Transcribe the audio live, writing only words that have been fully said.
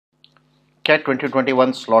CAT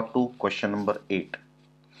 2021 Slot 2 question number 8.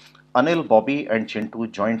 Anil, Bobby and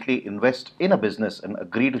Chintu jointly invest in a business and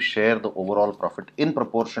agree to share the overall profit in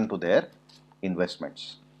proportion to their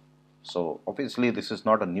investments. So obviously this is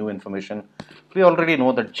not a new information. We already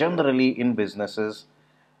know that generally in businesses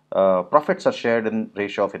profits are shared in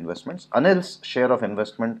ratio of investments. Anil's share of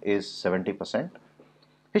investment is 70%.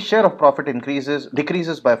 His share of profit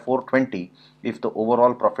decreases by 420 if the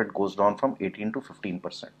overall profit goes down from 18 to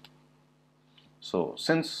 15%. So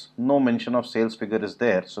since no mention of sales figure is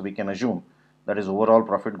there, so we can assume that his overall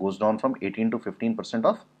profit goes down from 18 to 15%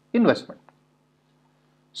 of investment.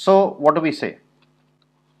 So what do we say?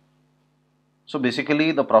 So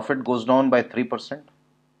basically the profit goes down by 3%.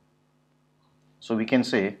 So we can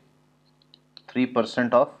say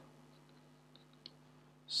 3% of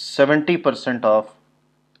 70% of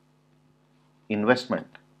investment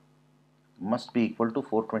must be equal to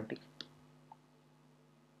 420.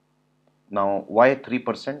 Now why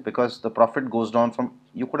 3%? Because the profit goes down from,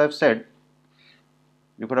 you could have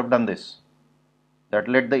done this, that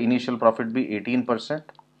let the initial profit be 18%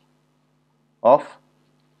 of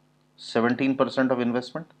 17% of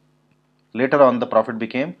investment. Later on the profit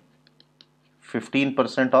became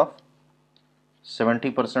 15% of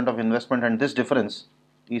 70% of investment, and this difference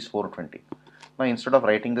is 420. Now instead of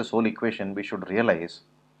writing this whole equation, we should realize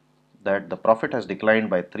that the profit has declined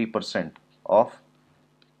by 3% of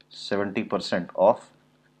 70% of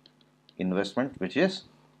investment, which is,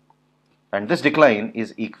 and this decline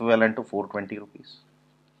is equivalent to 420 rupees.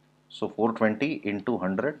 So 420 into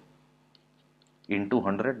 100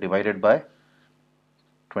 divided by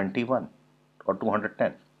 21 or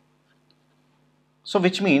 210. So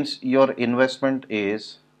which means your investment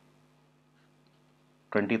is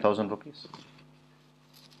 20,000 rupees.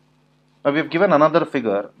 Now we have given another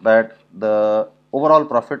figure that the overall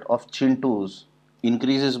profit of Chintu's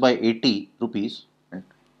increases by 80 rupees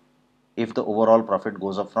if the overall profit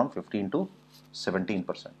goes up from 15 to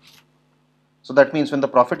 17%. So that means when the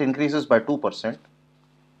profit increases by 2%,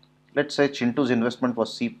 let's say Chintu's investment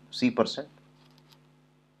was C percent.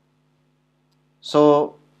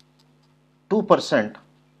 So 2%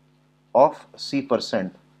 of C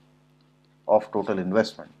percent of total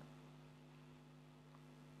investment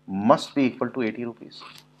must be equal to 80 rupees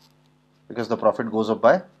because the profit goes up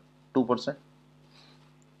by 2%.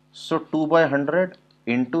 So 2 by 100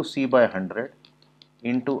 into C by 100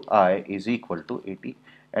 into I is equal to 80,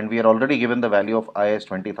 and we are already given the value of I as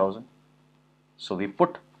 20,000. So we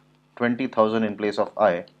put 20,000 in place of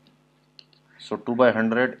I. So 2 by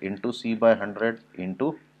 100 into C by 100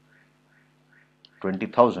 into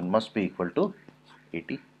 20,000 must be equal to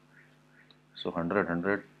 80. So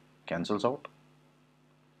 100 cancels out,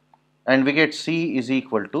 and we get C is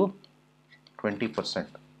equal to 20%.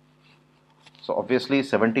 So obviously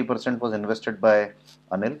 70% was invested by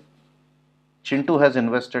Anil. Chintu has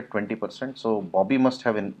invested 20%. So Bobby must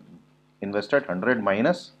have invested 100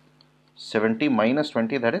 minus 70 minus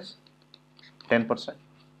 20, that is 10%.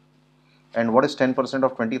 And what is 10%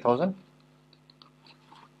 of 20,000?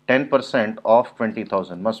 10% of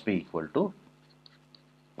 20,000 must be equal to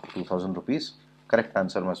 2,000 rupees. Correct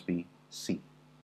answer must be C.